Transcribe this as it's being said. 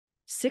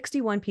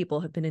61 people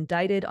have been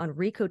indicted on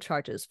RICO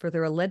charges for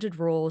their alleged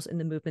roles in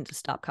the movement to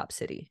stop Cop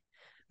City.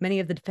 Many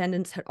of the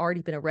defendants had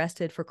already been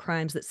arrested for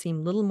crimes that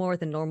seem little more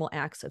than normal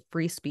acts of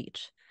free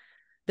speech.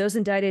 Those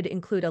indicted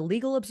include a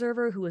legal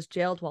observer who was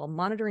jailed while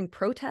monitoring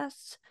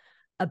protests,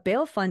 a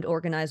bail fund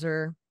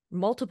organizer,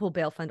 multiple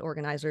bail fund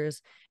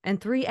organizers, and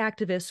 3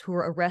 activists who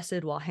were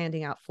arrested while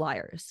handing out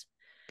flyers.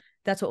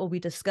 That's what we'll be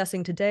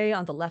discussing today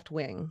on The Left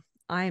Wing.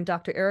 I am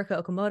Dr.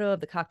 Erica Okamoto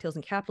of the Cocktails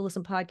and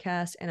Capitalism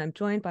podcast, and I'm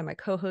joined by my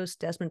co-host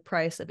Desmond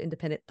Price of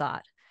Independent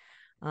Thought.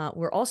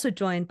 We're also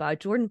joined by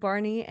Jordan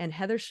Barney and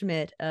Heather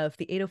Schmidt of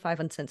the 805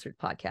 Uncensored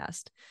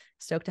podcast.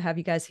 Stoked to have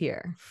you guys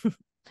here.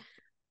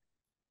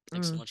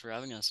 Thanks so much for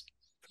having us.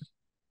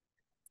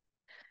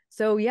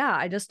 So yeah,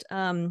 I just,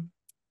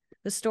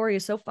 this story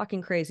is so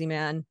fucking crazy,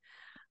 man.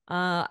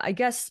 I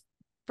guess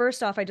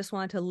first off, I just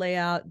wanted to lay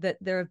out that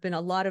there have been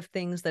a lot of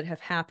things that have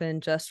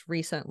happened just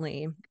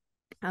recently.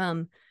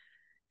 The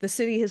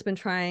city has been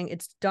trying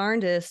its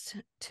darndest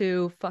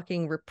to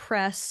fucking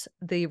repress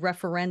the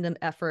referendum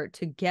effort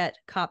to get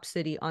Cop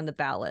City on the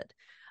ballot.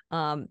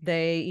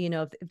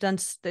 They've done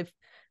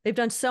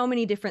so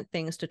many different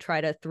things to try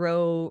to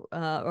throw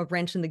a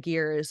wrench in the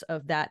gears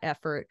of that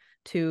effort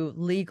to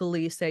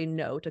legally say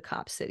no to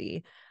Cop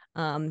City,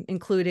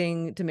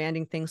 including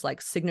demanding things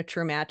like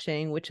signature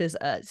matching, which is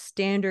a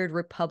standard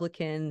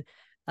Republican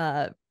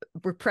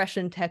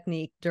repression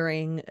technique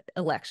during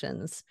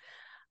elections.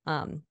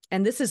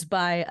 And this is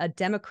by a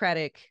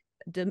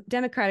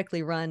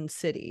democratically run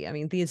city. I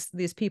mean,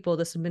 these people,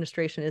 this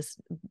administration is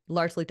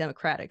largely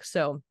Democratic.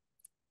 So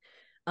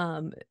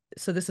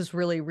this is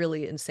really,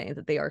 really insane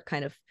that they are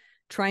kind of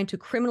trying to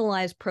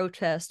criminalize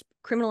protest,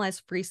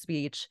 criminalize free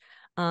speech.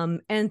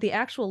 And the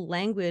actual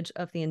language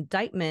of the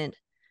indictment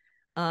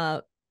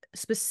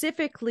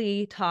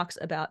specifically talks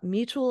about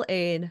mutual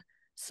aid,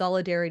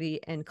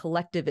 solidarity, and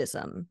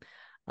collectivism,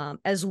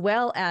 as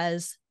well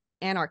as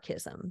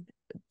anarchism,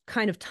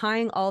 kind of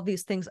tying all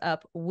these things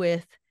up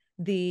with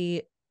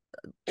the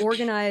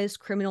organized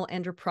criminal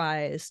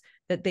enterprise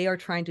that they are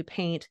trying to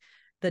paint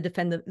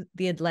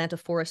the Atlanta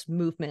Forest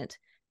movement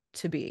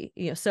to be.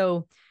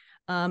 So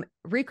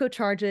RICO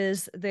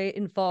charges, they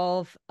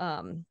involve,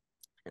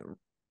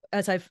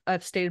 as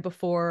I've stated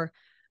before,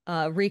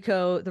 the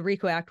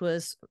RICO Act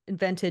was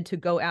invented to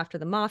go after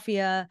the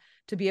mafia,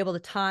 to be able to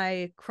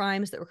tie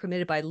crimes that were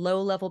committed by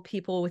low-level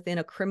people within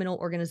a criminal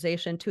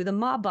organization to the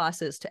mob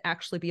bosses to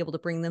actually be able to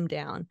bring them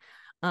down.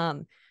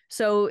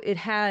 So it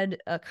had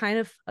a kind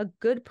of a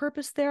good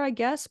purpose there, I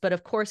guess, but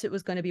of course it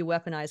was going to be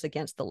weaponized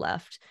against the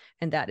left,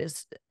 and that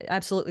is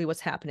absolutely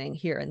what's happening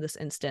here in this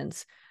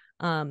instance.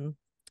 What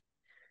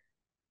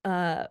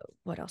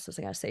else was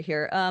I going to say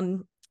here?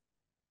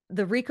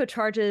 The RICO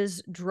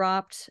charges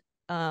dropped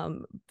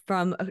from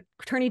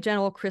Attorney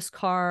General Chris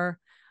Carr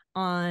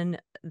on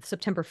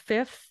September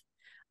 5th.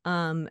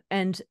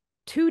 And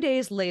 2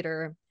 days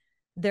later,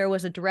 there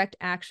was a direct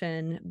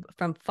action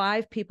from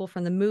 5 people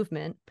from the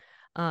movement,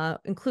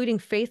 including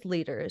faith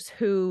leaders,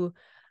 who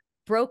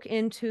broke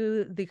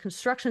into the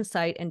construction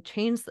site and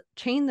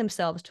chained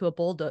themselves to a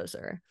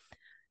bulldozer.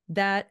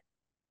 That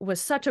was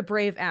such a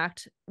brave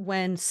act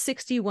when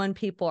 61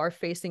 people are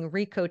facing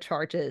RICO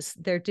charges.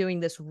 They're doing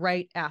this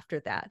right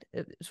after that.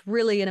 It's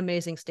really an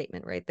amazing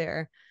statement right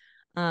there.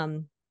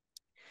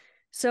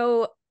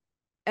 So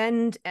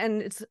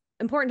it's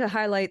important to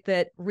highlight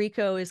that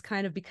RICO is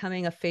kind of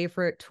becoming a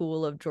favorite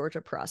tool of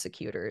Georgia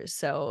prosecutors.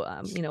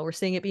 So, we're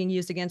seeing it being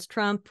used against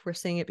Trump. We're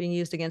seeing it being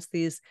used against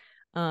these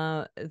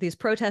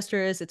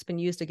protesters. It's been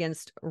used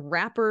against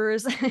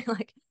rappers.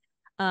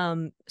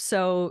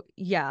 So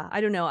yeah,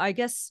 I don't know. I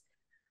guess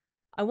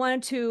I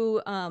wanted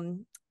to,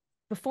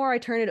 before I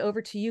turn it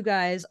over to you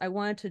guys, I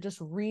wanted to just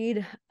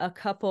read a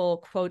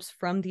couple quotes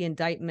from the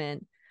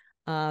indictment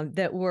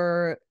that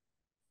were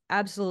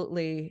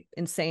absolutely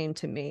insane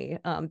to me.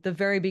 The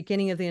very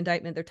beginning of the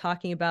indictment, they're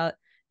talking about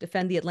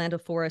defend the Atlanta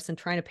Forest and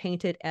trying to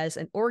paint it as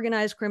an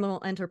organized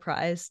criminal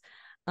enterprise.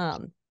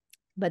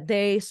 But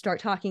they start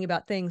talking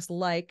about things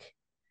like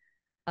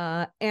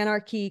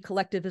anarchy,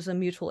 collectivism,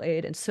 mutual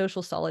aid, and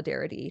social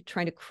solidarity,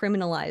 trying to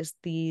criminalize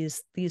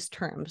these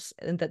terms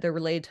and that they're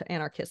related to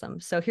anarchism.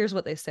 So here's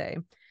what they say.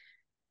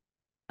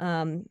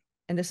 And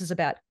this is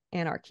about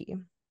anarchy.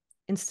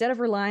 Instead of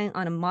relying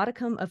on a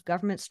modicum of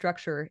government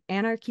structure,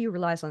 anarchy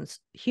relies on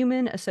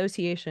human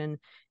association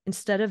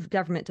instead of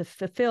government to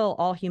fulfill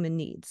all human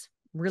needs.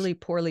 Really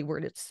poorly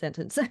worded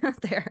sentence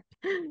there.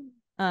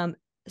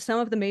 Some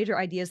of the major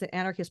ideas that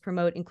anarchists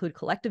promote include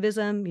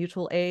collectivism,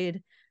 mutual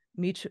aid,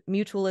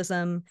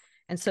 mutualism,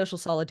 and social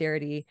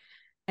solidarity.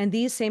 And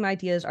these same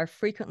ideas are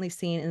frequently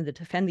seen in the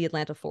Defend the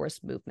Atlanta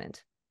Forest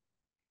movement.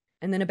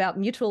 And then about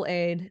mutual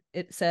aid,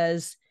 it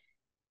says,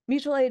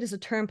 mutual aid is a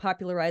term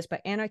popularized by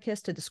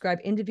anarchists to describe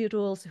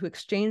individuals who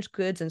exchange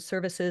goods and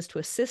services to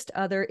assist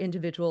other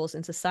individuals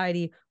in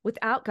society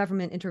without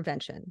government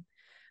intervention.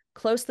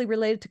 Closely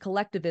related to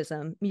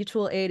collectivism,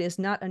 mutual aid is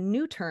not a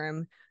new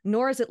term,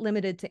 nor is it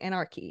limited to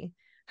anarchy.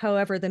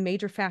 However, the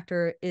major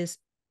factor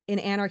in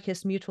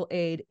anarchist mutual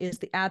aid is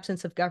the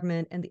absence of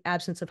government and the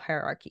absence of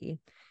hierarchy.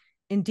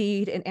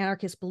 Indeed, an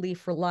anarchist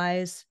belief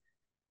relies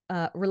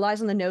on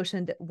the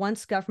notion that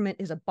once government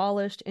is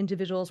abolished,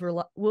 individuals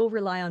will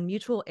rely on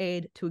mutual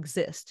aid to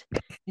exist.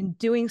 In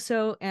doing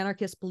so,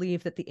 anarchists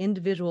believe that the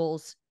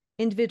individuals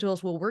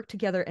will work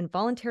together and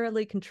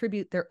voluntarily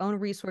contribute their own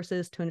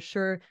resources to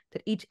ensure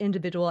that each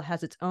individual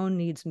has its own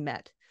needs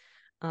met.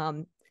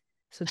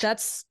 So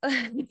that's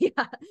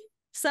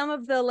some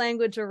of the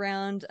language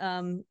around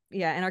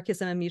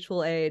anarchism and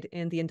mutual aid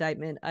in the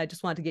indictment. I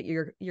just want to get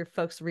your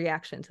folks'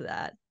 reaction to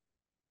that.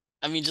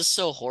 I mean, just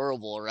so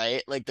horrible,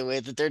 right? Like the way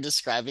that they're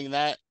describing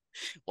that.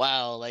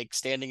 Wow, like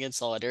standing in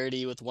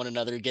solidarity with one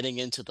another, getting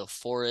into the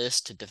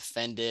forest to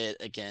defend it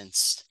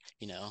against,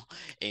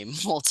 a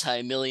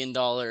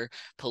multi-million-dollar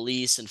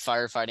police and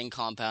firefighting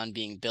compound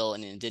being built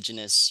in an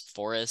indigenous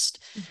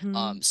forest.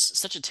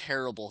 Such a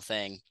terrible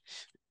thing.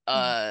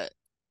 Uh,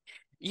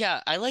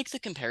 yeah, I like the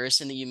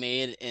comparison that you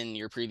made in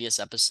your previous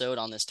episode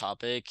on this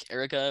topic,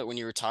 Erica, when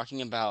you were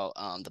talking about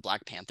the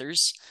Black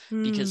Panthers,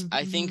 because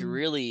I think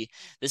really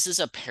this is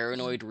a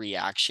paranoid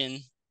reaction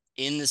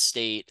in the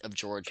state of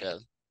Georgia.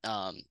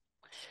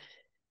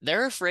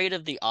 They're afraid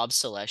of the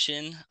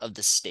obsolescence of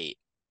the state.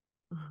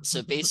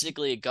 So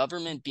basically, a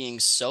government being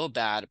so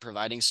bad at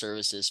providing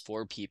services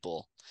for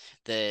people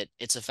that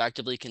it's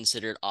effectively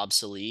considered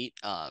obsolete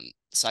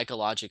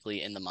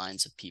psychologically in the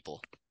minds of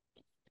people.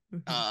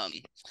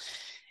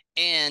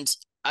 And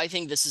I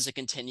think this is a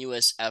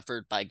continuous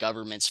effort by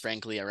governments,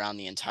 frankly, around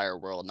the entire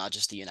world, not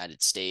just the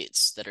United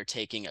States, that are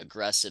taking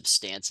aggressive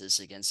stances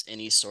against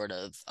any sort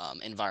of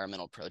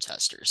environmental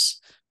protesters.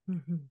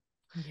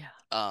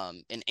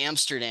 In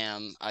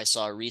Amsterdam, I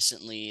saw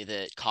recently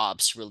that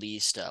cops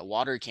released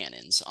water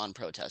cannons on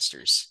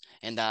protesters,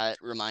 and that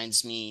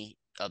reminds me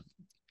of,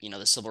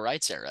 the civil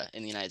rights era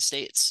in the United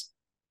States.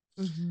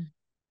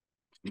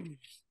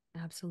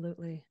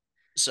 Absolutely.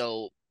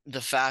 So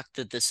the fact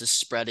that this is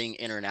spreading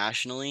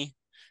internationally,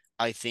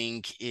 I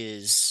think,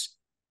 is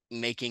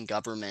making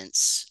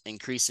governments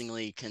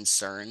increasingly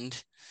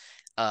concerned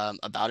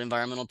about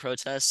environmental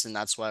protests, and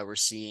that's why we're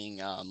seeing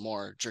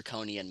more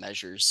draconian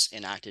measures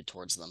enacted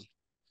towards them.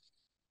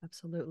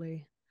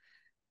 Absolutely.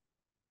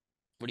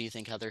 What do you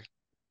think, Heather?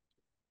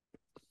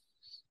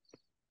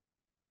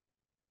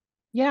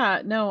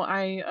 Yeah, no,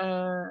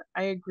 I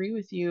agree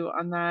with you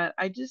on that.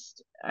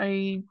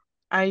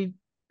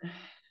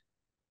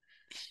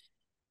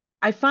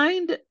 I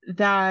find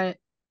that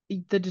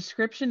the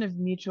description of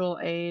mutual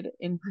aid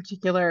in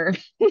particular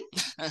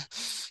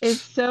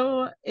is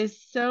so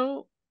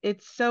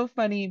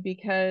funny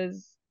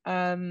because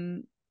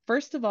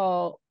first of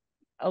all,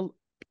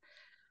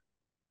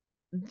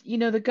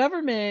 the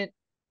government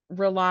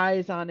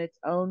relies on its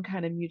own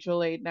kind of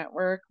mutual aid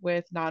network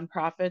with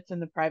nonprofits in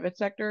the private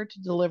sector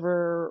to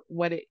deliver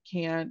what it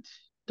can't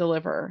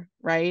deliver,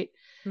 right?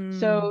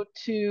 So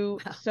to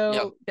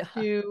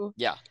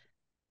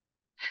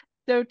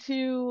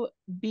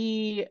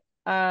be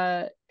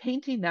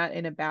painting that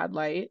in a bad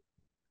light,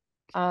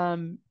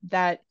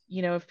 that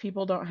if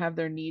people don't have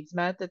their needs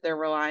met, that they're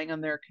relying on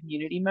their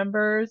community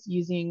members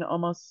using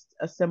almost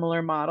a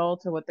similar model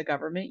to what the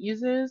government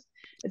uses,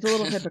 it's a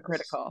little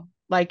hypocritical.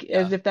 Like,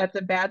 as if that's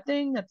a bad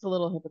thing, that's a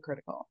little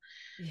hypocritical.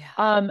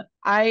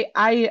 I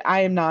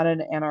am not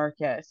an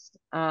anarchist,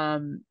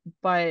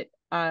 but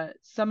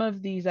some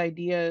of these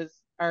ideas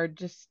are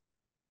just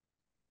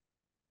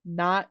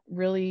not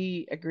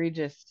really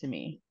egregious to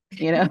me.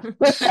 I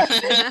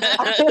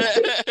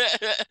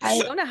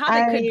don't know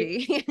how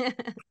they could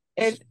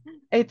be.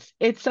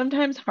 It's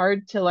sometimes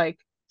hard to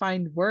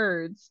find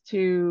words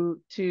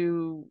to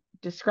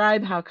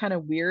describe how kind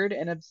of weird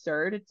and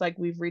absurd. It's like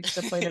we've reached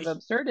a point of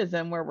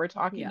absurdism where we're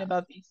talking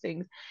about these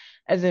things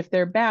as if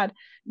they're bad.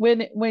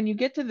 When you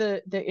get to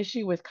the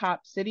issue with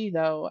Cop City,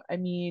 though, I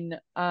mean,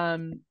 I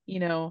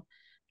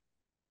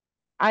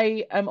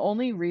am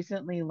only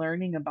recently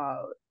learning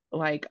about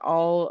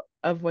all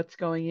of what's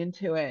going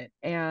into it,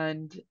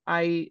 and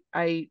I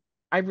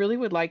really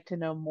would like to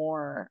know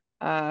more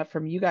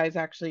from you guys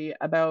actually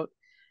about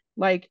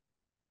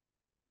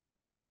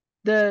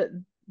the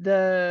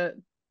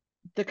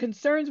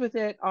concerns with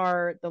it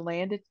are the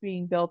land it's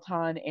being built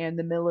on and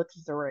the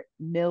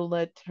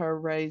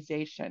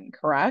militarization,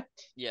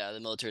 correct? Yeah, the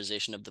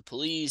militarization of the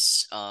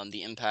police,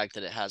 the impact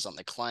that it has on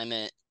the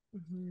climate.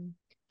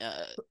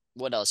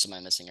 What else am I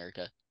missing,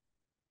 Erica?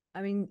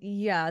 I mean,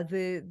 yeah,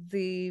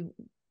 the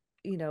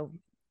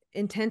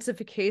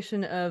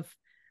intensification of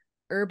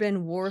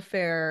urban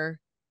warfare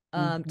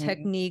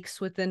techniques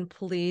within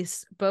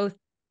police, both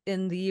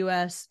in the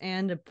US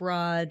and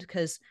abroad,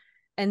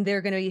 and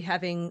they're going to be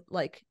having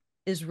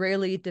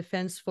Israeli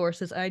Defense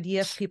Forces,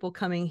 IDF people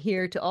coming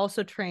here to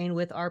also train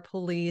with our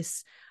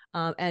police.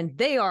 And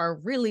they are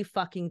really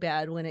fucking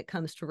bad when it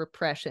comes to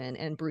repression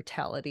and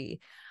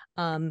brutality.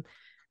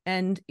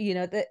 And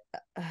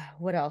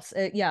what else?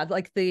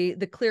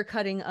 The clear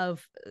cutting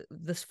of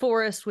this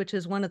forest, which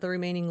is one of the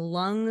remaining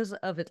lungs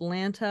of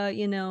Atlanta,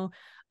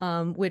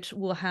 which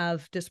will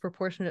have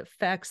disproportionate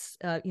effects,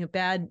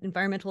 bad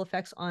environmental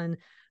effects on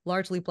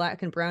largely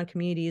Black and brown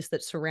communities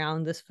that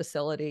surround this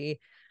facility.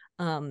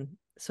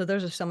 so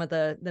those are some of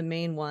the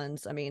main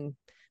ones. I mean,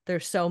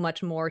 there's so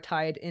much more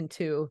tied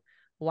into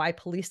why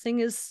policing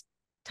is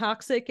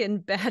toxic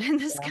and bad in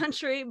this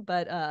country,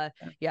 but I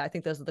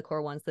think those are the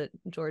core ones that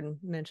Jordan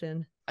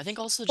mentioned. I think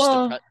also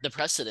just the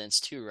precedents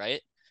too,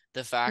 right?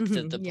 The fact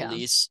that the Yeah.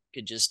 police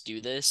could just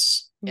do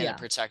this in a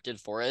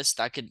protected forest,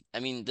 that could, I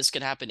mean, this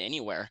could happen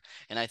anywhere.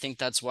 And I think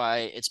that's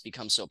why it's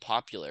become so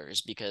popular,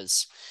 is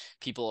because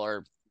people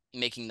are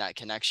making that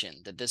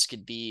connection that this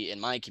could be in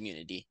my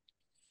community.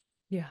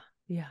 Yeah,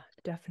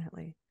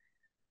 definitely.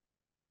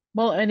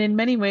 Well, and in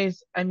many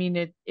ways, I mean,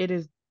 it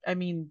is, I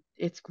mean,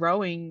 it's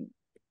growing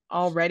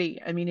already.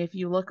 I mean, if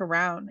you look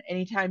around,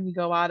 anytime you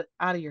go out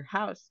of your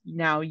house,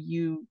 now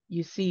you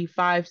see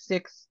 5,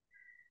 6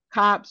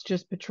 cops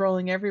just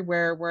patrolling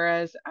everywhere,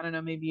 whereas I don't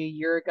know, maybe a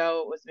year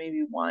ago it was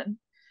maybe 1.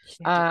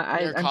 There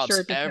are I'm cops sure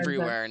it depends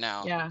everywhere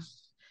now. Yeah.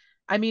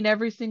 I mean,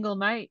 every single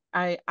night.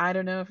 I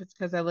don't know if it's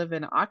because I live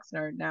in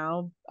Oxnard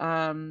now,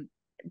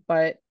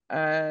 but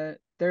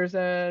there's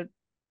a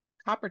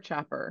copper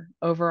chopper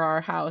over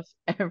our house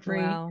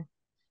every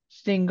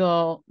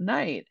single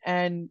night.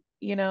 And,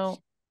 you know,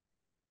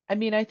 I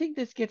mean, I think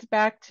this gets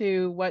back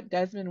to what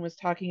Desmond was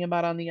talking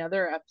about on the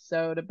other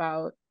episode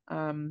about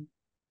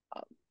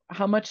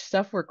how much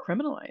stuff we're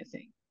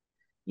criminalizing,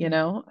 you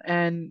know,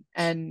 and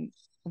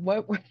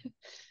what we're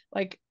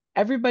like,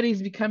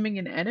 everybody's becoming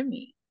an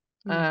enemy.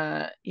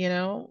 You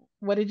know,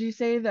 what did you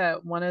say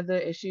that one of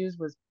the issues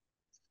was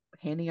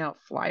handing out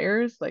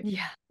flyers? Like,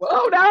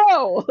 oh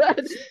no,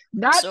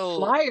 not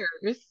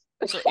flyers.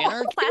 So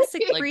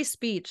classic free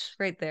speech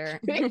right there.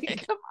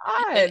 Come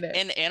on.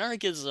 And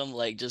anarchism,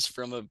 like, just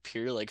from a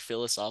pure like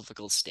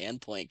philosophical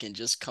standpoint, can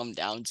just come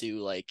down to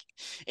like,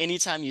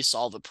 anytime you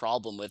solve a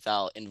problem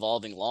without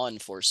involving law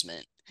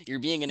enforcement, you're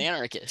being an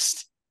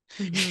anarchist.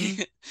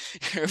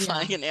 You're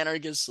finding an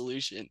anarchist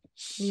solution.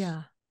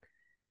 Yeah.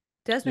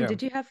 Desmond,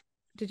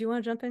 did you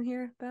want to jump in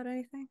here about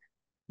anything?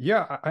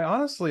 Yeah, I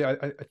honestly,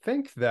 I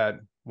think that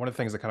one of the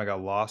things that kind of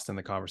got lost in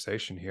the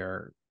conversation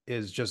here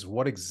is just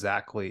what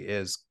exactly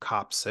is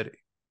Cop City.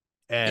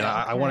 And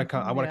I want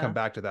to come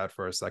back to that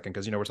for a second,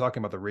 because, you know, we're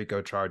talking about the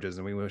RICO charges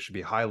and we should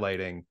be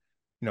highlighting,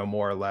 you know,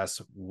 more or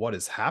less what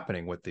is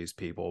happening with these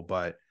people.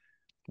 But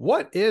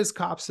what is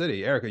Cop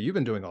City? Erica, you've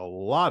been doing a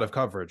lot of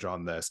coverage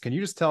on this. Can you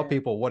just tell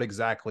people what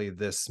exactly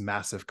this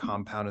massive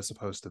compound is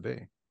supposed to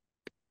be?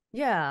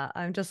 Yeah,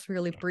 I'm just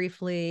really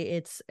briefly,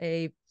 it's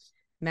a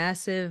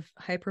massive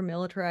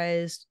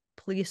hyper-militarized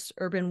police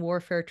urban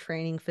warfare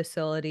training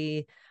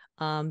facility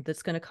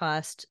that's going to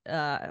cost,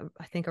 I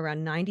think,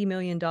 around $90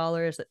 million.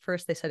 At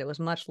first, they said it was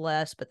much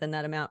less, but then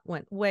that amount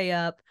went way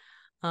up.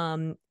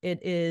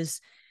 It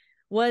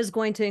was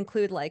going to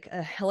include like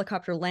a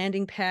helicopter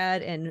landing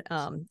pad and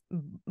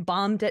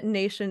bomb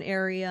detonation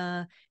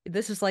area.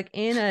 This is like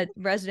in a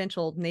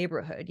residential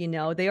neighborhood, you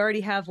know, they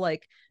already have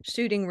like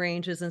shooting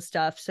ranges and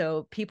stuff.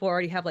 So people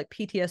already have like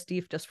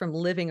PTSD just from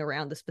living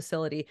around this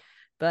facility.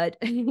 But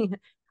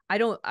I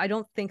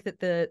don't think that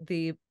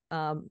the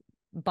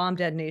bomb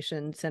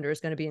detonation center is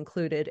going to be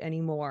included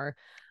anymore.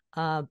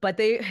 But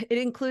it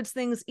includes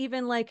things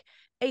even like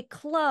a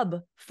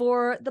club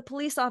for the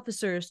police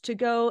officers to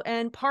go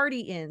and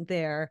party in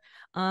there,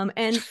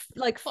 and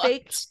like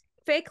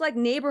fake like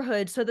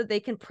neighborhoods so that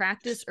they can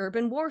practice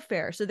urban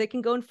warfare, so they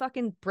can go and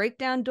fucking break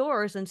down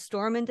doors and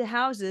storm into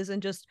houses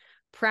and just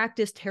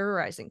practice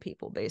terrorizing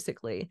people,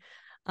 basically.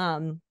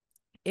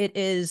 It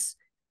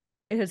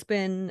has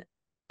been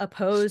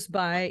opposed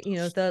by, you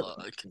know, the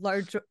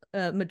large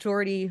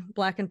majority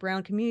Black and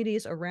brown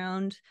communities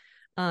around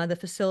the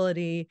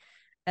facility,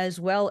 as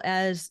well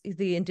as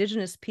the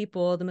indigenous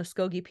people, the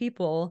Muskogee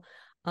people,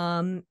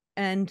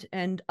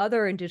 and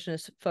other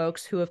indigenous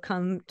folks who have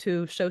come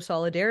to show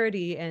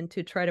solidarity and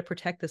to try to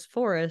protect this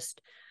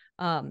forest.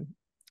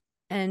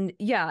 And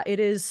yeah,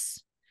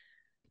 it's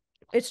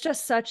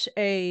just such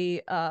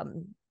a,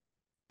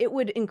 it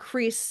would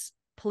increase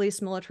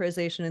police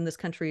militarization in this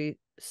country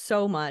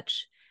so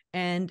much,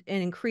 and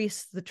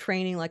increase the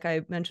training, like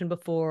I mentioned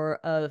before,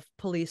 of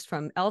police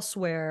from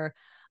elsewhere.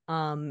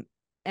 And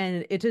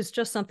it is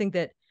just something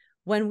that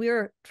when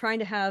we're trying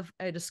to have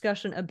a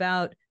discussion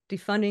about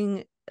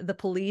defunding the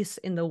police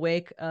in the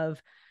wake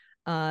of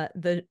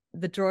the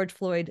George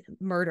Floyd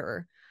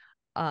murder,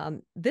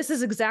 this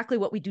is exactly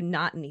what we do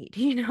not need,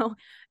 you know?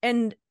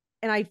 And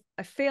I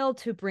failed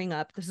to bring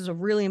up, this is a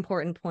really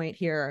important point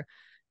here,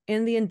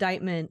 in the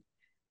indictment,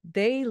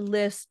 they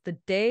list the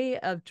day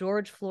of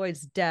George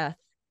Floyd's death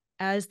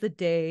as the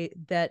day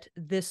that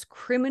this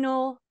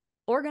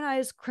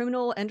organized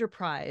criminal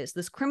enterprise,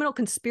 this criminal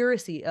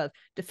conspiracy of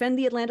Defend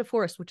the Atlanta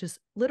Forest, which is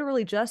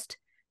literally just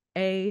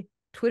a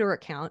Twitter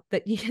account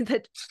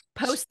that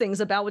posts things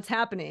about what's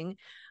happening.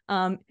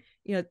 You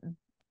know,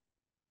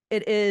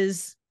 it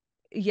is,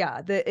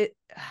 yeah,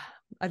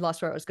 I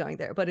lost where I was going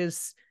there, but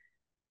it's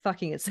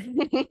fucking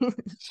insane.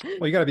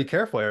 Well, you got to be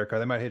careful, Erica.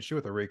 They might hit you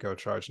with a RICO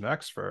charge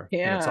next for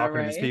talking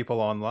to these people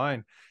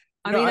online.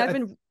 I've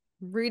been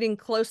reading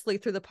closely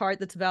through the part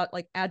that's about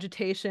like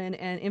agitation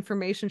and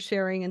information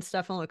sharing and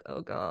stuff. I'm like,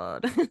 oh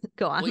god.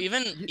 Go on. Well,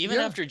 even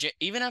after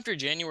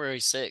January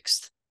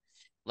 6th,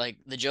 Like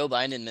the Joe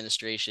Biden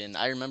administration,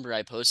 I remember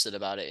I posted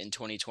about it in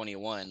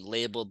 2021,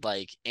 labeled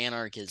like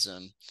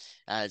anarchism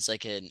as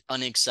like an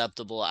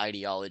unacceptable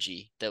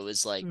ideology that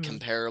was like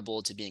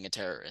comparable to being a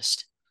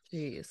terrorist.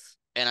 Jeez.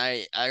 And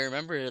I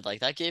remember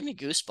like that gave me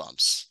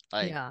goosebumps.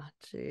 Like, yeah,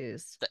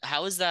 jeez.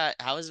 how is that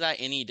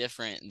any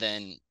different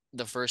than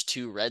the first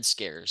two Red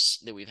Scares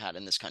that we've had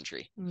in this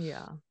country?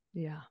 Yeah.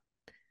 Yeah.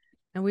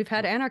 And we've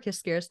had anarchist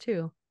scares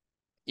too.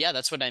 Yeah,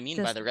 that's what I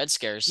mean by the Red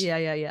Scares.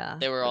 Yeah.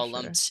 They were all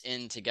lumped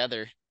in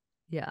together.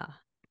 Yeah.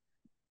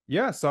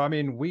 Yeah. So I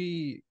mean,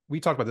 we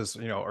talked about this,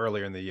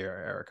 earlier in the year,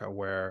 Erica,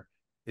 where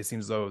it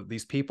seems though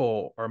these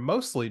people are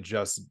mostly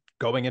just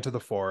going into the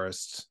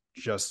forest,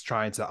 just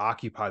trying to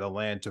occupy the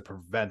land to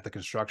prevent the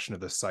construction of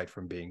the site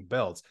from being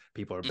built.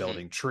 People are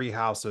building tree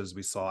houses.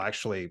 We saw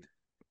actually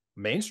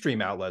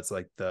mainstream outlets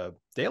like the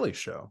Daily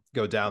Show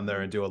go down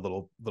there and do a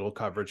little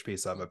coverage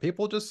piece of it.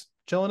 People just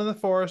chilling in the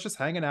forest, just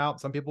hanging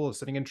out. Some people are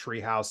sitting in tree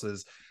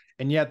houses,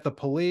 and yet the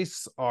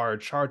police are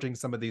charging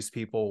some of these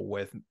people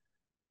with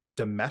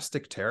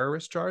domestic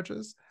terrorist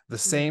charges, the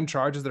same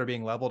charges that are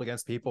being leveled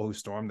against people who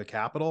stormed the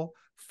Capitol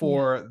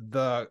for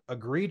the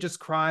egregious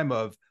crime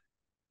of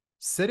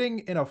sitting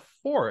in a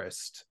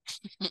forest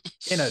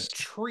in a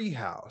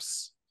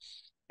treehouse.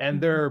 And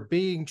they're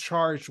being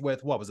charged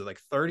with, what was it, like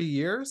 30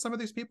 years? Some of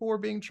these people were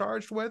being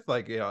charged with,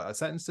 like,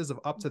 sentences of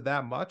up to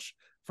that much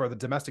for the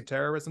domestic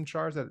terrorism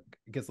charge that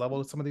gets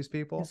leveled at some of these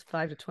people. It's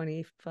 5 to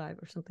 25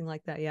 or something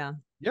like that. Yeah.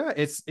 Yeah,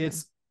 it's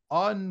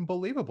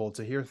unbelievable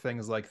to hear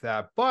things like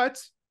that. But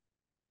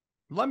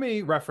let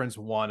me reference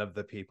one of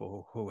the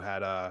people who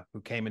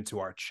came into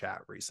our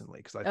chat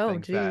recently, because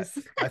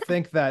I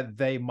think that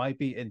they might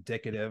be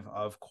indicative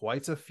of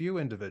quite a few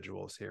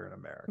individuals here in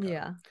America.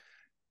 Yeah.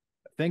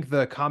 I think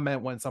the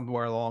comment went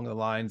somewhere along the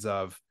lines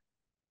of,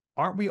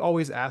 aren't we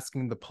always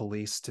asking the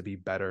police to be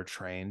better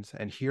trained?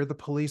 And here the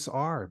police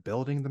are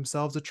building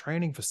themselves a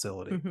training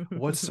facility.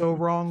 What's so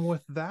wrong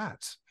with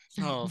that?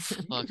 Oh,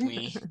 fuck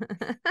me.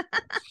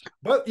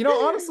 But,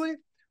 honestly,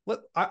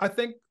 I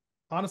think,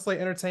 honestly,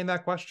 entertain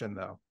that question,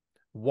 though.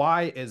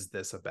 Why is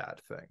this a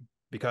bad thing?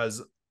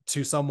 Because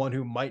to someone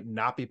who might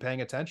not be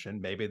paying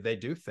attention, maybe they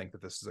do think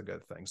that this is a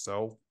good thing.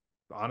 So,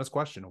 honest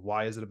question,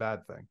 why is it a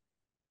bad thing?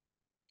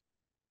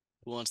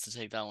 Who wants to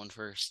take that one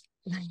first?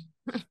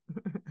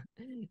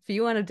 If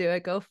you want to do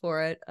it, go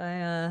for it.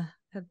 I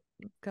have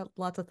got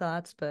lots of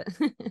thoughts, but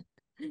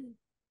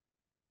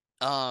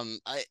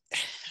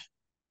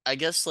I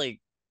guess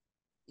like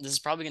this is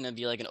probably going to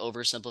be like an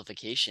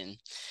oversimplification,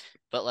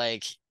 but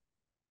like,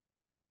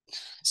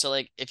 so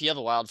like if you have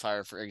a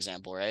wildfire, for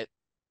example, right?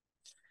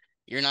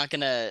 You're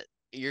going to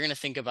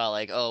think about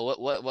like, oh,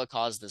 what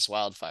caused this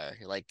wildfire?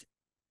 Like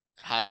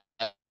high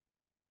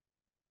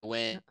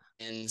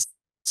winds,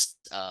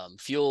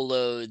 fuel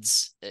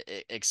loads,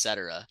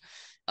 etc.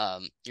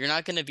 You're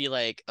not going to be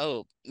like,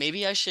 oh,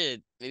 maybe I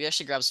should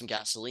grab some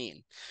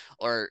gasoline,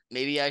 or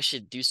maybe I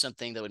should do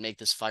something that would make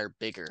this fire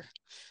bigger.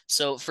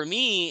 So for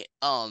me,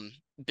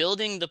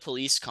 building the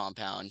police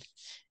compound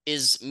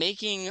is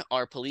making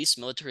our police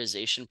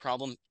militarization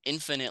problem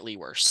infinitely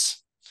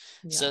worse.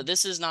 Yeah. So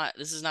this is not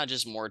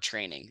just more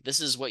training. This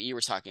is what you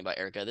were talking about,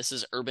 Erica. This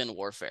is urban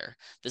warfare.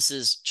 This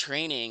is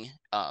training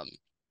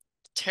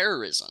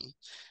terrorism.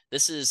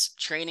 This is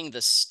training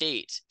the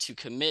state to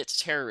commit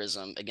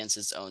terrorism against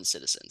its own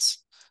citizens.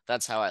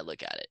 That's how I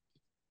look at it.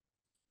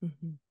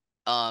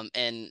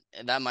 And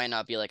that might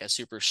not be like a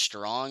super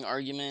strong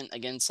argument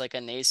against like a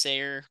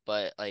naysayer,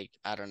 but like,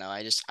 I don't know.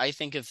 I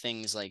think of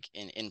things like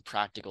in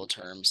practical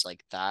terms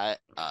like that.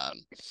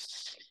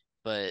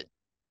 But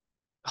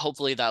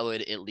hopefully that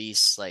would at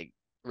least like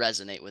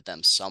resonate with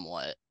them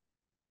somewhat.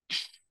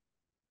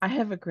 I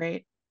have a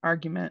great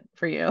argument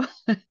for you.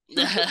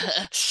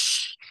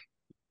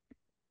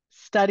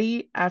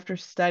 Study after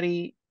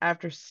study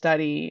after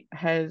study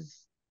has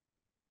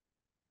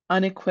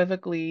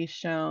unequivocally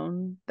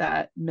shown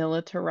that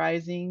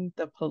militarizing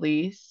the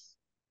police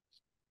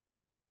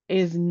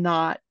is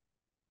not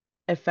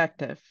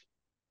effective.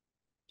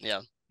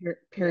 Yeah.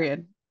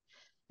 Period.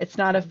 It's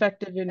not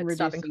effective in reducing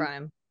stopping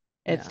crime.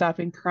 It's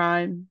stopping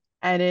crime,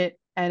 and it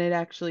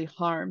actually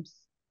harms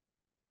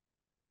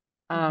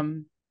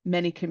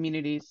many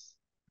communities,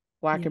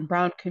 Black and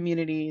brown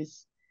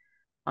communities.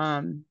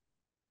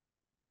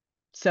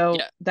 So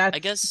that's, I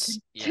guess,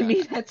 to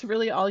me, that's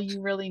really all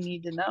you really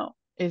need to know,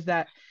 is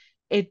that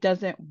it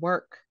doesn't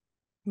work.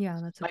 Yeah,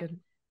 that's a good.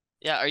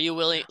 Yeah, are you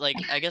willing, like,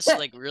 I guess,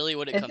 like, really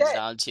what it comes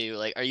down to,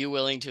 like, are you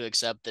willing to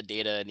accept the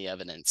data and the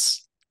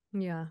evidence?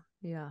 Yeah.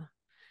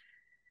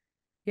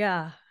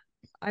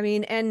 I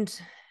mean,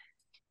 and,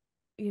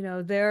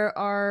 there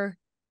are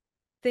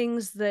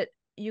things that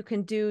you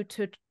can do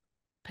to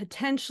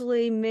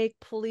potentially make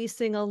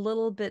policing a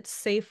little bit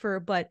safer,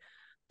 but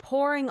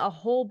pouring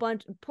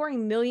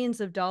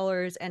millions of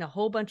dollars and a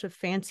whole bunch of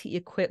fancy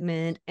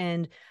equipment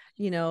and,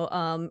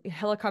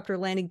 helicopter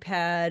landing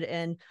pad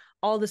and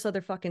all this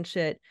other fucking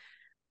shit,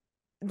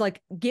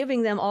 like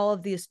giving them all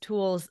of these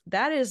tools,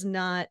 that is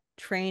not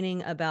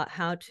training about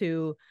how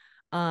to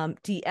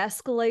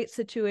de-escalate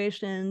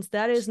situations.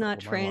 That is not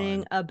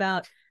training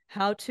about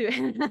how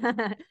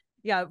to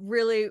yeah,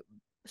 really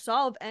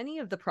solve any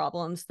of the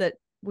problems that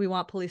we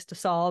want police to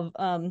solve.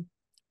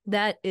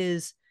 That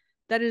is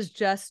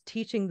just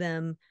teaching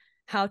them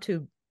how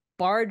to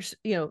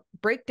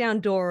break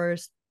down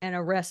doors and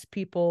arrest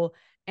people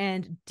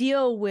and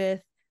deal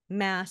with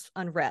mass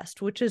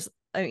unrest, which is,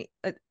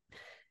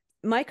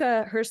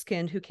 Micah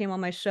Herskind, who came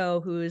on my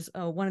show, who is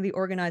one of the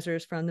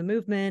organizers from the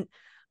movement,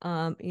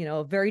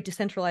 a very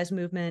decentralized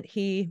movement.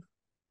 He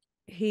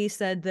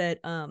said that,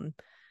 oh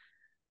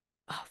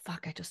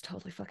fuck, I just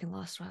totally fucking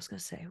lost what I was going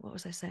to say. What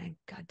was I saying?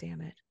 God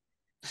damn it.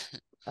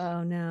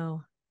 Oh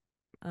no.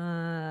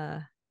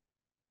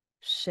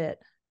 Shit.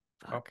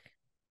 Fuck. Oh.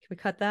 Can we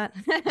cut that?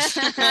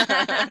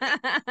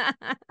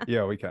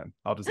 Yeah, we can.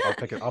 I'll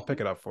pick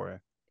it up for you.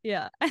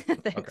 Yeah.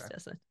 Thanks,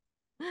 Justin.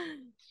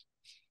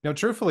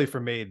 Truthfully for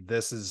me,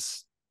 this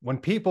is when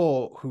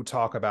people who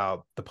talk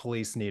about the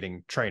police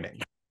needing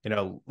training,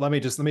 let me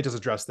just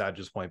address that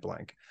just point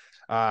blank.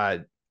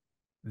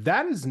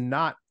 That is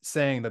not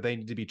saying that they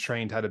need to be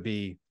trained how to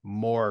be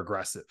more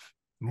aggressive,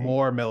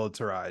 more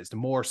militarized,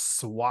 more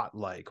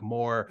SWAT-like,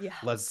 more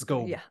let's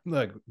go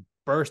like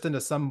burst into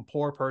some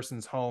poor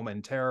person's home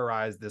and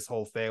terrorize this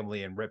whole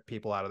family and rip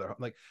people out of their home.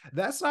 Like,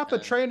 that's not the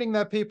training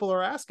that people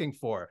are asking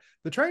for.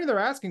 The training they're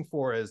asking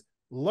for is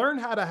learn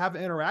how to have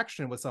an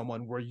interaction with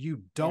someone where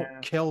you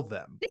don't kill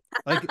them.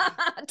 Like,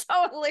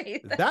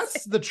 totally.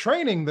 That's the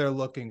training they're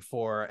looking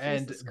for.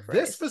 And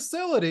this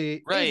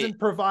facility isn't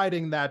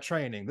providing that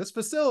training. This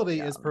facility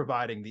is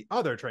providing the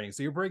other training.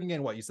 So you're bringing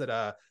in what you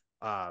said,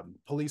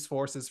 police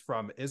forces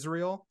from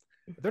Israel.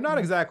 They're not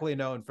exactly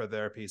known for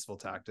their peaceful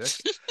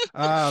tactics.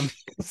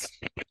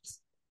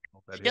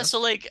 Yeah, so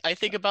like I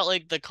think about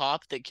like the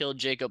cop that killed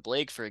Jacob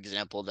Blake, for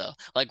example, though.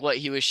 Like what,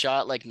 he was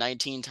shot like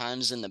 19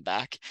 times in the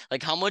back.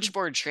 Like, how much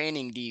more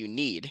training do you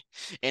need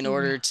in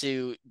order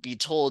to be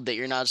told that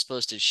you're not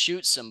supposed to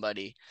shoot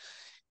somebody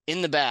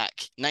in the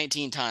back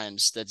 19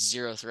 times that's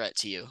zero threat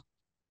to you?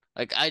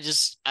 Like, I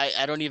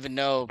don't even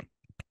know.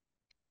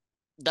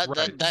 That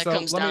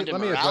comes down to morality.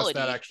 Let me address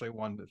that actually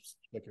one that's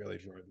particularly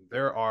Jordan.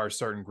 There are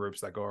certain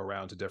groups that go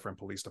around to different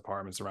police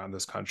departments around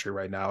this country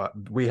right now.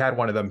 We had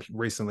one of them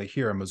recently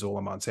here in Missoula,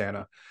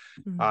 Montana,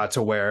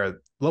 to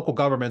where local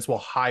governments will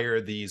hire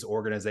these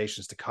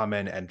organizations to come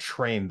in and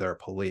train their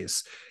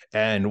police.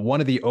 And one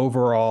of the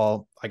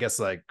overall, I guess,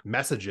 like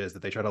messages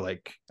that they try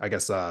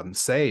to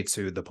say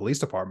to the police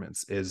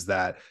departments is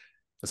that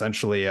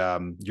essentially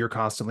you're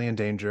constantly in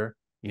danger.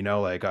 You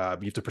have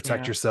to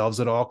protect yourselves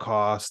at all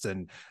costs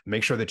and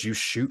make sure that you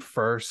shoot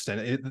first.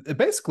 And it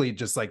basically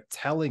just like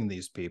telling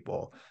these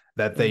people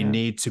that they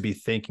need to be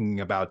thinking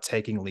about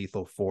taking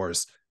lethal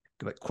force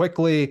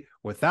quickly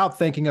without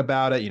thinking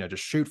about it,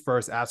 just shoot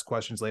first, ask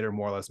questions later,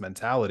 more or less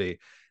mentality.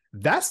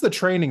 That's the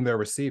training they're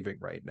receiving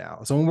right now.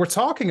 So when we're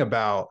talking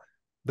about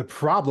the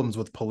problems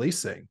with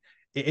policing,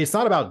 it's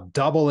not about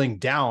doubling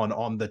down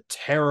on the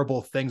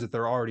terrible things that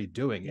they're already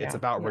doing. It's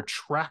about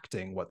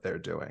retracting what they're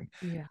doing.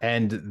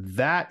 And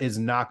that is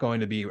not going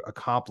to be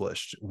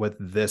accomplished with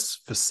this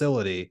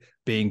facility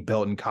being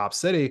built in Cop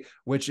City,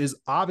 which is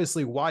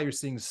obviously why you're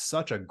seeing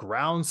such a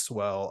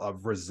groundswell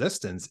of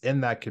resistance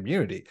in that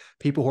community.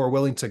 People who are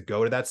willing to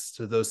go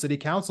to those city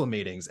council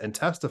meetings and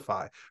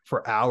testify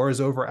for hours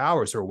over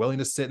hours, who are willing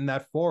to sit in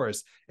that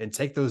forest and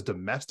take those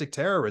domestic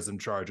terrorism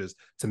charges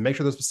to make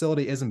sure this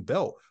facility isn't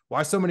built.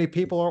 Why so many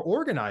people are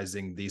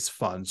organizing these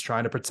funds,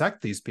 trying to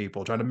protect these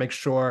people, trying to make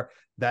sure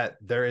that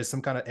there is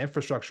some kind of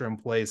infrastructure in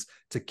place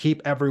to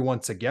keep everyone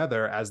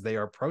together as they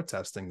are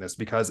protesting this,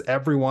 because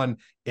everyone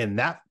in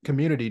that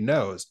community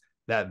knows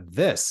that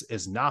this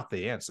is not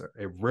the answer.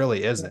 It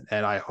really isn't.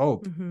 And I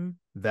hope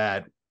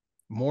that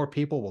more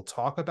people will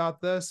talk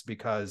about this,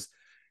 because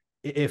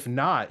if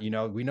not,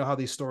 we know how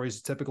these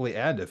stories typically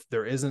end. If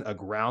there isn't a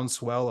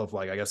groundswell of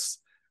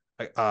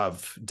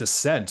of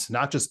dissent,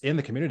 not just in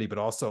the community, but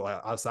also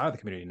outside of the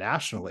community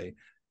nationally,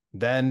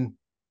 then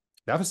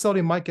that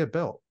facility might get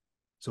built.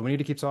 So we need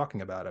to keep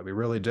talking about it. We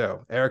really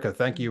do. Erica,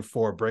 thank you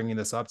for bringing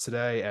this up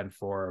today and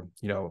for,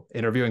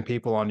 interviewing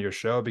people on your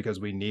show, because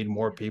we need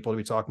more people to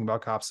be talking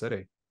about Cop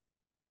City.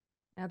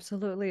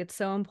 Absolutely. It's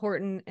so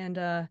important. And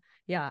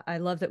I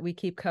love that we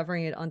keep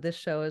covering it on this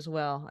show as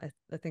well.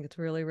 I think it's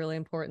really, really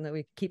important that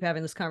we keep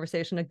having this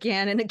conversation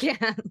again and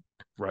again.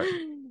 Right.